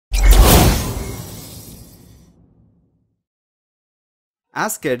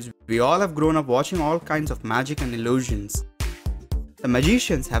As kids, we all have grown up watching all kinds of magic and illusions. The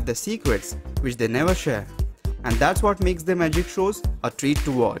magicians have their secrets which they never share, and that's what makes their magic shows a treat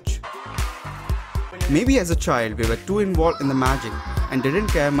to watch. Maybe as a child we were too involved in the magic and didn't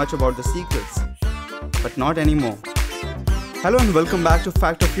care much about the secrets, but not anymore. Hello and welcome back to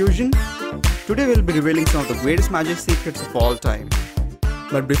FactoFusion. Today we'll be revealing some of the greatest magic secrets of all time.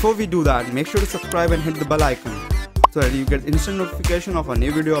 But before we do that, make sure to subscribe and hit the bell icon so that you get instant notification of our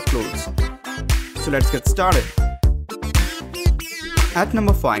new video uploads. So let's get started. At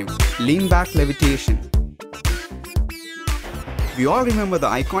number 5, Lean Back Levitation. We all remember the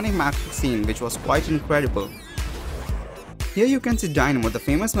iconic magic scene which was quite incredible. Here you can see Dynamo, the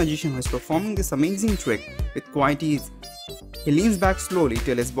famous magician who is performing this amazing trick with quite ease. He leans back slowly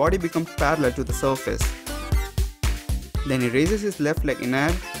till his body becomes parallel to the surface. Then he raises his left leg in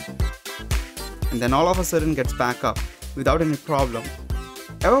air and then all of a sudden gets back up without any problem.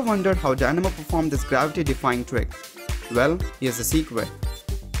 Ever wondered how Dynamo performed this gravity-defying trick? Well, here's the secret.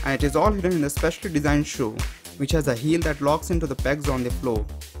 And it is all hidden in the specially designed shoe, which has a heel that locks into the pegs on the floor.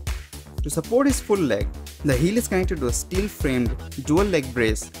 To support his full leg, the heel is connected to a steel-framed dual leg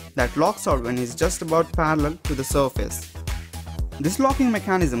brace that locks out when he is just about parallel to the surface. This locking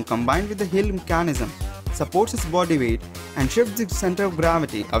mechanism combined with the heel mechanism supports his body weight and shifts the center of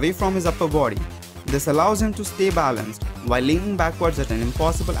gravity away from his upper body. This allows him to stay balanced while leaning backwards at an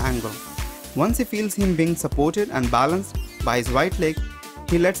impossible angle. Once he feels him being supported and balanced by his right leg,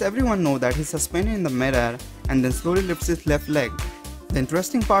 he lets everyone know that he is suspended in the mid-air and then slowly lifts his left leg. The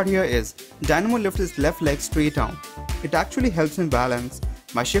interesting part here is Dynamo lifts his left leg straight out. It actually helps him balance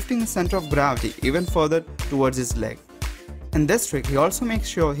by shifting the center of gravity even further towards his leg. In this trick, he also makes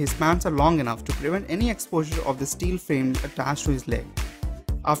sure his pants are long enough to prevent any exposure of the steel frame attached to his leg.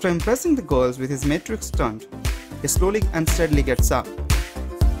 After impressing the girls with his matrix stunt, he slowly and steadily gets up.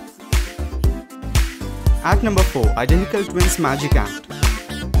 At number 4, Identical Twins Magic Act.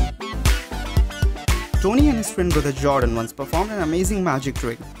 Tony and his twin brother Jordan once performed an amazing magic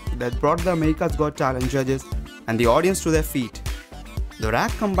trick that brought the America's Got Talent judges and the audience to their feet. The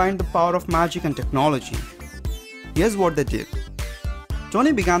act combined the power of magic and technology. Here's what they did.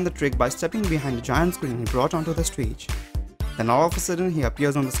 Tony began the trick by stepping behind a giant screen he brought onto the stage. Then all of a sudden he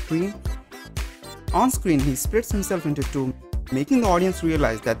appears on the screen. On screen he splits himself into two, making the audience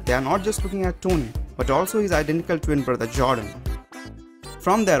realize that they are not just looking at Tony, but also his identical twin brother Jordan.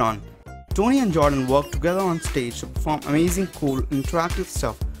 From there on, Tony and Jordan work together on stage to perform amazing, cool, interactive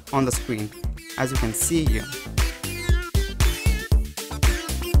stuff on the screen, as you can see here.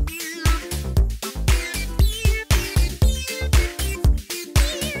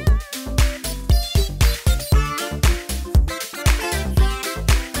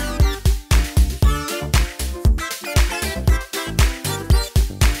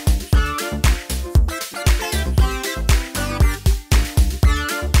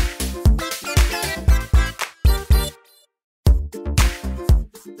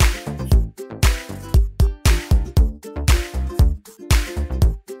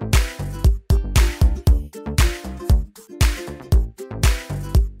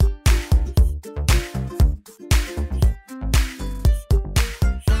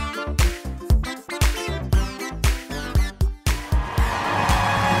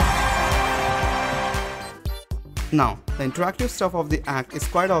 Now, the interactive stuff of the act is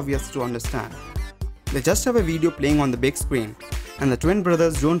quite obvious to understand. They just have a video playing on the big screen, and the twin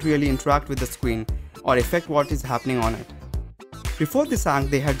brothers don't really interact with the screen or affect what is happening on it. Before this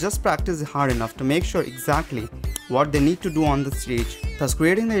act, they had just practiced hard enough to make sure exactly what they need to do on the stage, thus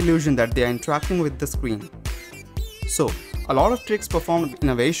creating the illusion that they are interacting with the screen. So, a lot of tricks performed in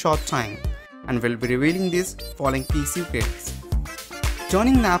a very short time, and we'll be revealing these following key secrets.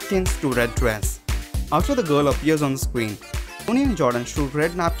 Turning napkins to red dress. After the girl appears on the screen, Tony and Jordan shoot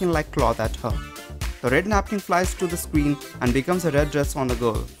red napkin-like cloth at her. The red napkin flies to the screen and becomes a red dress on the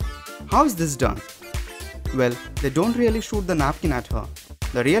girl. How is this done? Well, they don't really shoot the napkin at her.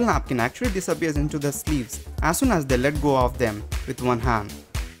 The real napkin actually disappears into the sleeves as soon as they let go of them with one hand.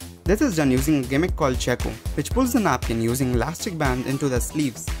 This is done using a gimmick called Checo, which pulls the napkin using elastic bands into the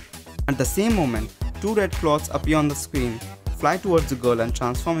sleeves. At the same moment, two red cloths appear on the screen, fly towards the girl and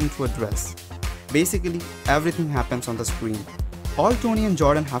transform into a dress. Basically, everything happens on the screen. All Tony and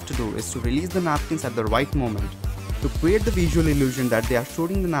Jordan have to do is to release the napkins at the right moment to create the visual illusion that they are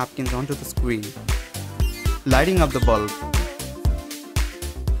shooting the napkins onto the screen. Lighting up the bulb.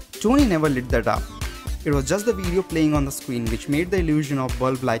 Tony never lit that up. It was just the video playing on the screen which made the illusion of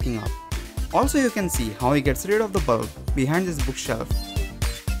bulb lighting up. Also, you can see how he gets rid of the bulb behind his bookshelf.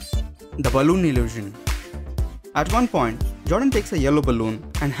 The balloon illusion. At one point, Jordan takes a yellow balloon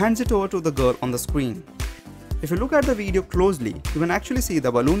and hands it over to the girl on the screen. If you look at the video closely, you can actually see the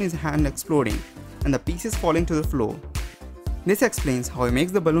balloon is hand exploding and the pieces falling to the floor. This explains how he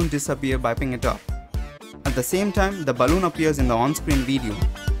makes the balloon disappear by picking it up. At the same time, the balloon appears in the on-screen video.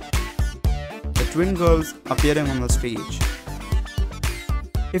 The twin girls appearing on the stage.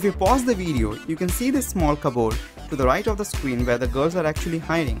 If you pause the video, you can see this small cupboard to the right of the screen where the girls are actually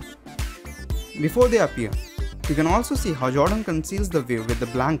hiding. Before they appear, you can also see how Jordan conceals the view with the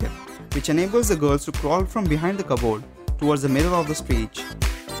blanket, which enables the girls to crawl from behind the cupboard towards the middle of the stage.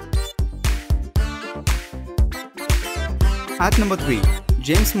 At number 3,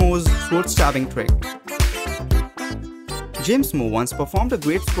 James Moore's sword stabbing trick. James Moore once performed a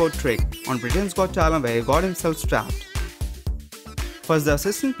great sword trick on Britain's Got Talent where he got himself stabbed. First, the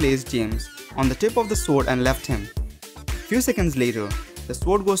assistant placed James on the tip of the sword and left him. Few seconds later, the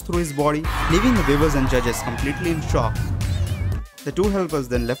sword goes through his body, leaving the viewers and judges completely in shock. The two helpers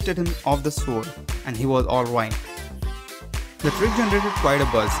then lifted him off the sword and he was alright. The trick generated quite a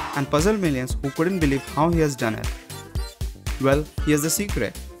buzz and puzzled millions who couldn't believe how he has done it. Well, here's the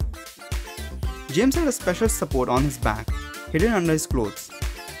secret. James had a special support on his back, hidden under his clothes.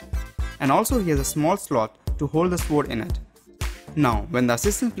 And also he has a small slot to hold the sword in it. Now, when the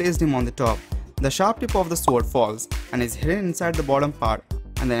assistant placed him on the top, the sharp tip of the sword falls and is hidden inside the bottom part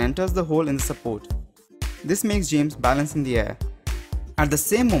and then enters the hole in the support. This makes James balance in the air. At the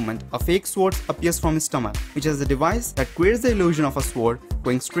same moment, a fake sword appears from his stomach, which is the device that creates the illusion of a sword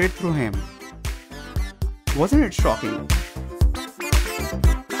going straight through him. Wasn't it shocking?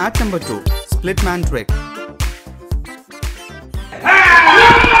 At number 2, Split Man Trick.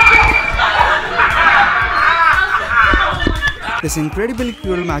 This incredibly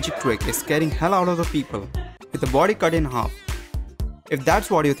cruel magic trick is scaring hell out of the people, with the body cut in half. If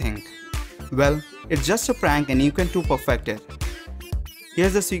that's what you think, well, it's just a prank and you can too perfect it.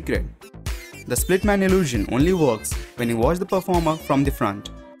 Here's the secret. The split man illusion only works when you watch the performer from the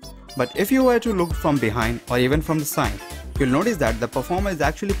front. But if you were to look from behind or even from the side, you'll notice that the performer is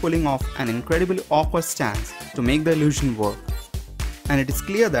actually pulling off an incredibly awkward stance to make the illusion work. And it is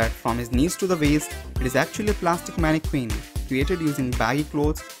clear that from his knees to the waist, it is actually a plastic mannequin created using baggy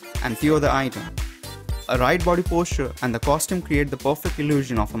clothes and few other items. A right body posture and the costume create the perfect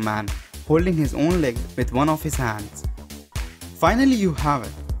illusion of a man holding his own leg with one of his hands. Finally, you have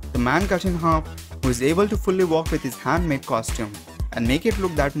it, the man cut in half who is able to fully walk with his handmade costume and make it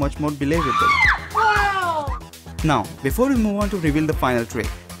look that much more believable. Wow! Now, before we move on to reveal the final trick,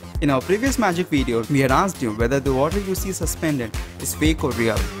 in our previous magic video, we had asked you whether the water you see suspended is fake or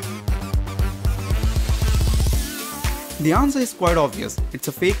real. The answer is quite obvious, it's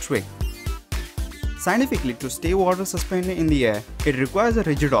a fake trick. Scientifically, to stay water suspended in the air, it requires a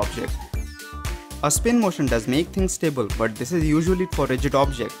rigid object. A spin motion does make things stable, but this is usually for rigid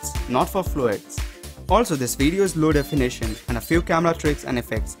objects, not for fluids. Also, this video is low definition and a few camera tricks and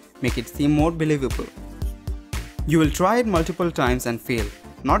effects make it seem more believable. You will try it multiple times and fail,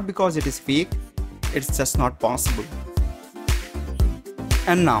 not because it is fake, it's just not possible.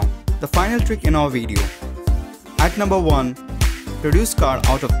 And now, the final trick in our video. At number 1, produce card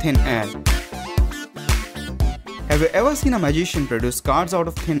out of thin air. Have you ever seen a magician produce cards out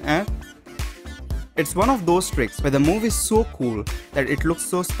of thin air? It's one of those tricks where the move is so cool that it looks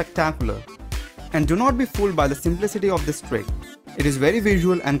so spectacular. And do not be fooled by the simplicity of this trick. It is very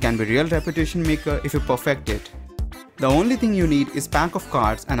visual and can be real reputation maker if you perfect it. The only thing you need is pack of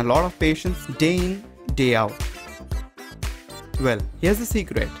cards and a lot of patience day in, day out. Well, here's the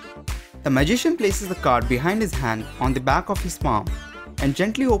secret. The magician places the card behind his hand on the back of his palm and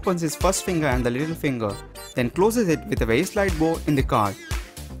gently opens his first finger and the little finger, then closes it with a very slight bow in the card.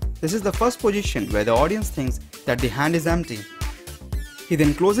 This is the first position where the audience thinks that the hand is empty. He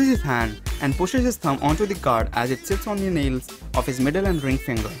then closes his hand and pushes his thumb onto the card as it sits on the nails of his middle and ring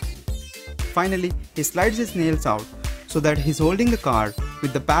finger. Finally, he slides his nails out so that he's holding the card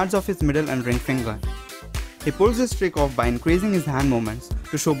with the pads of his middle and ring finger. He pulls this trick off by increasing his hand movements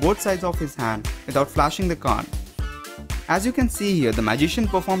to show both sides of his hand without flashing the card. As you can see here, the magician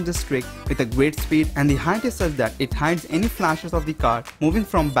performed this trick with a great speed and the height is such that it hides any flashes of the card moving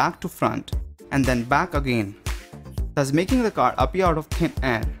from back to front and then back again, thus making the card appear out of thin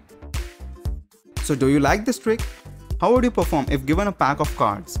air. So do you like this trick? How would you perform if given a pack of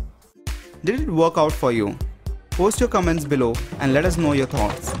cards? Did it work out for you? Post your comments below and let us know your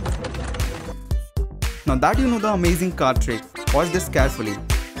thoughts. Now that you know the amazing card trick, watch this carefully.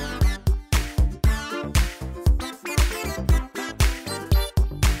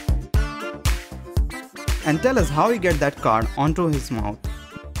 And tell us how you get that card onto his mouth.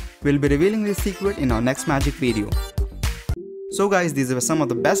 We'll be revealing this secret in our next magic video. So guys, these were some of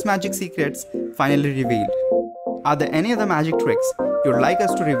the best magic secrets finally revealed. Are there any other magic tricks you'd like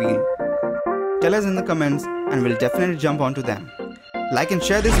us to reveal? Tell us in the comments and we'll definitely jump onto them. Like and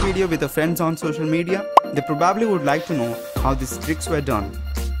share this video with your friends on social media. They probably would like to know how these tricks were done.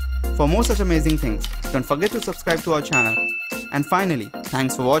 For more such amazing things, don't forget to subscribe to our channel. And finally,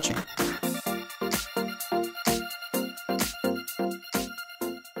 thanks for watching.